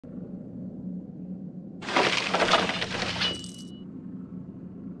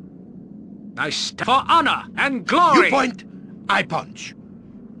I stand for honor and glory. You point, I punch.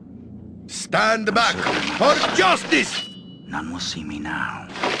 Stand back for justice! None will see me now.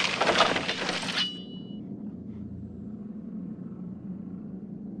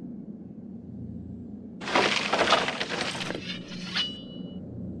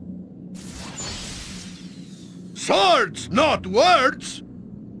 Swords, not words!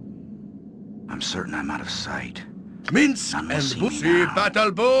 I'm certain I'm out of sight. Minsk None will and see me Bussy now.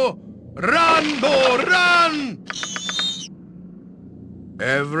 battle bow. Run, bow, run!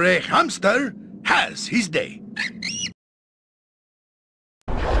 Every hamster has his day.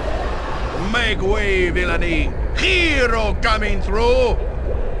 Make way, villainy! Hero coming through!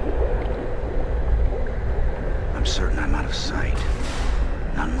 I'm certain I'm out of sight.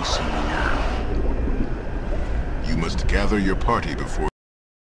 None will see me now. You must gather your party before...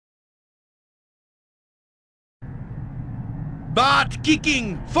 Butt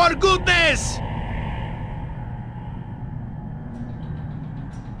kicking, for goodness!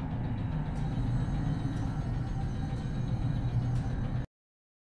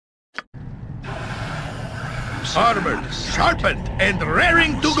 Armored, sharpened, and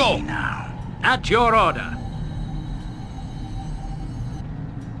raring to go! Now. At your order.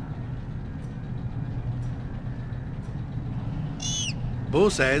 Bo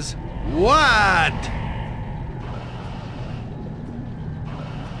says, what?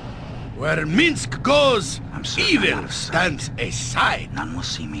 Where Minsk goes, I'm certain I'm out evil of sight. stands aside. None will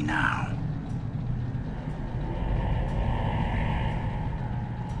see me now.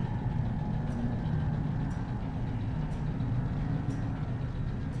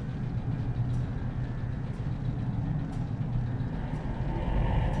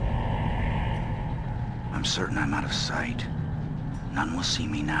 I'm certain I'm out of sight. None will see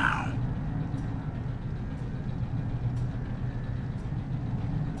me now.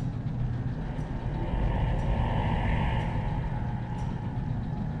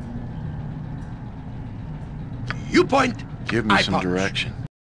 You point, Give me I some punch. direction.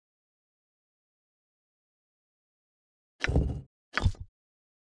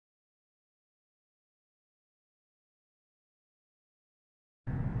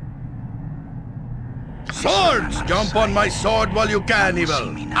 Swords, jump on my sword while you can, None will see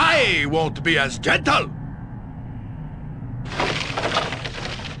evil. me now. I won't be as gentle.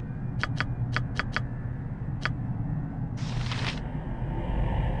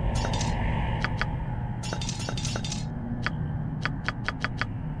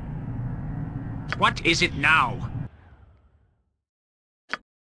 What is it now?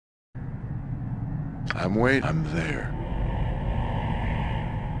 I'm waiting. I'm there.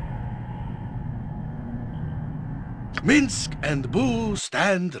 Minsk and Boo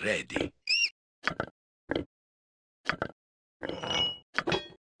stand ready.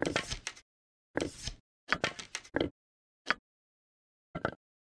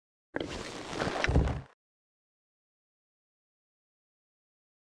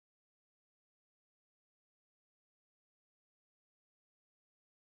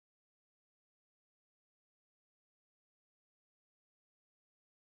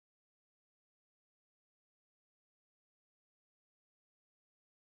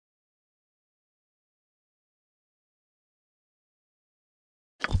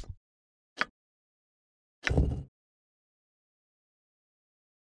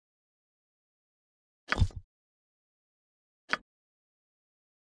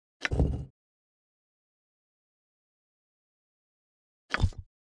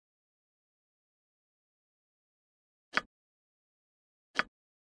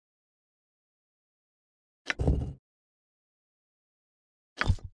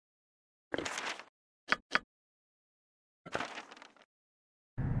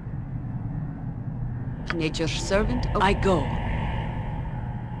 Nature's servant, I go.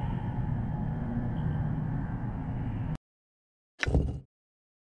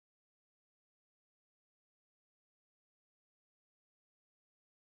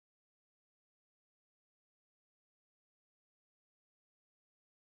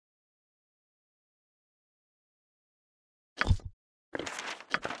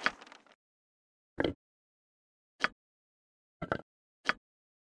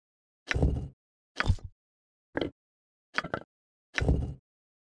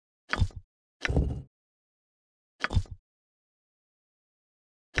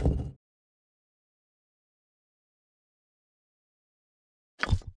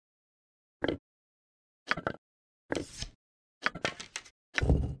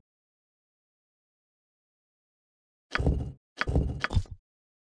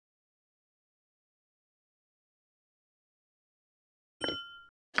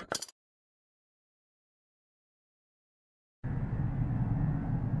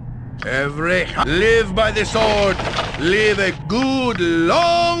 Live by the sword. Live a good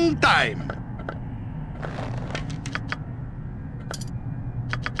long time.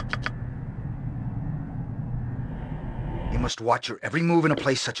 You must watch your every move in a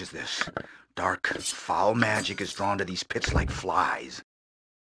place such as this. Dark, foul magic is drawn to these pits like flies.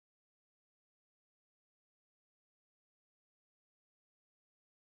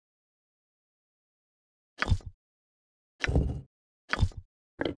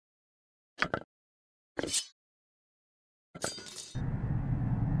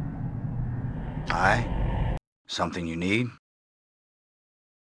 Aye? Something you need?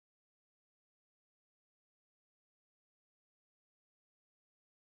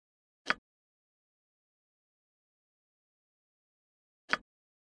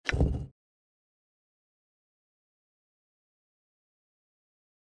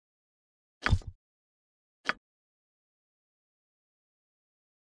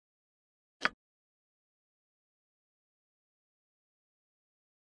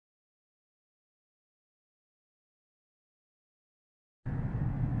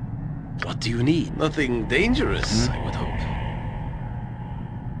 What do you need? Nothing dangerous, I would hope.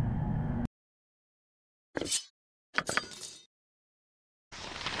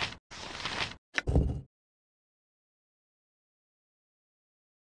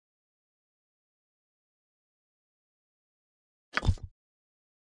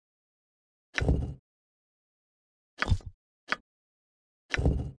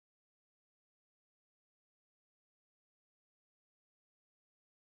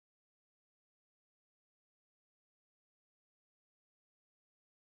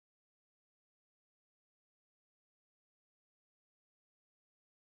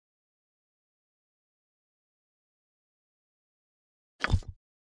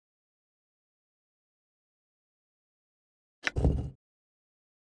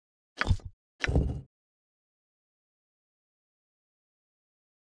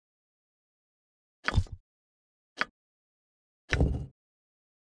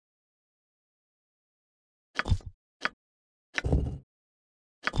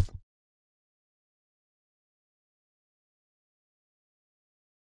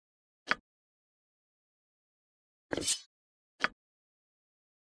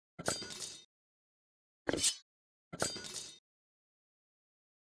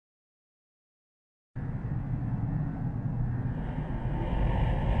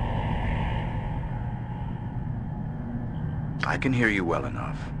 I can hear you well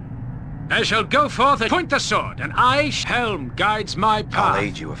enough. I shall go forth and point the sword, and Helm guides my path. I'll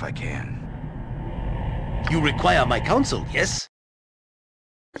aid you if I can. You require my counsel, yes?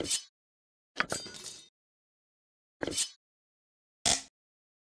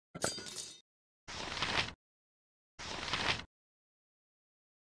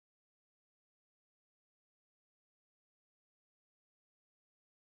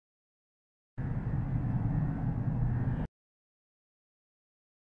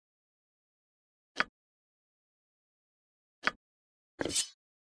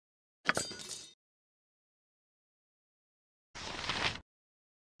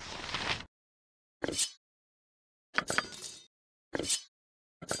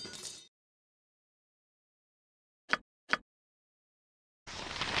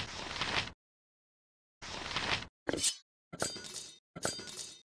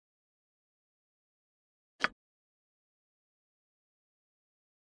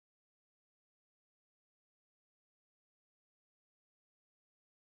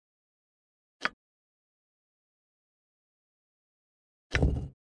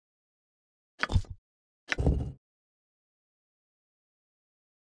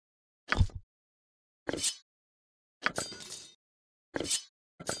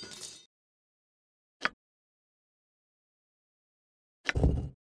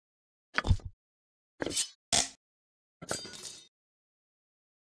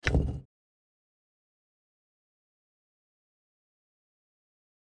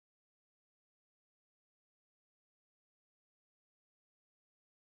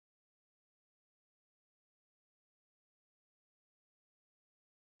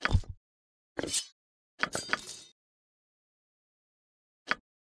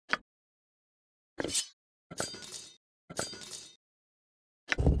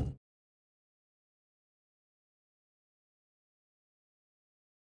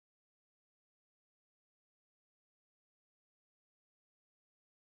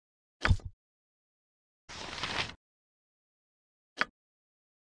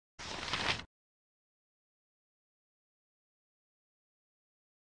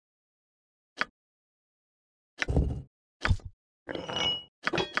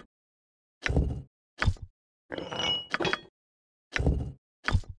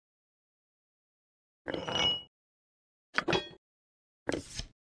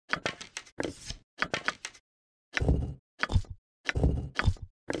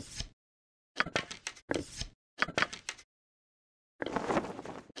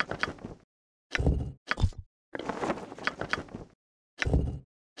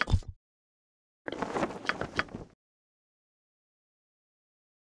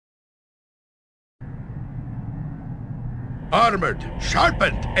 Armored,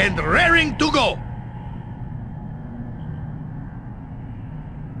 sharpened, and raring to go!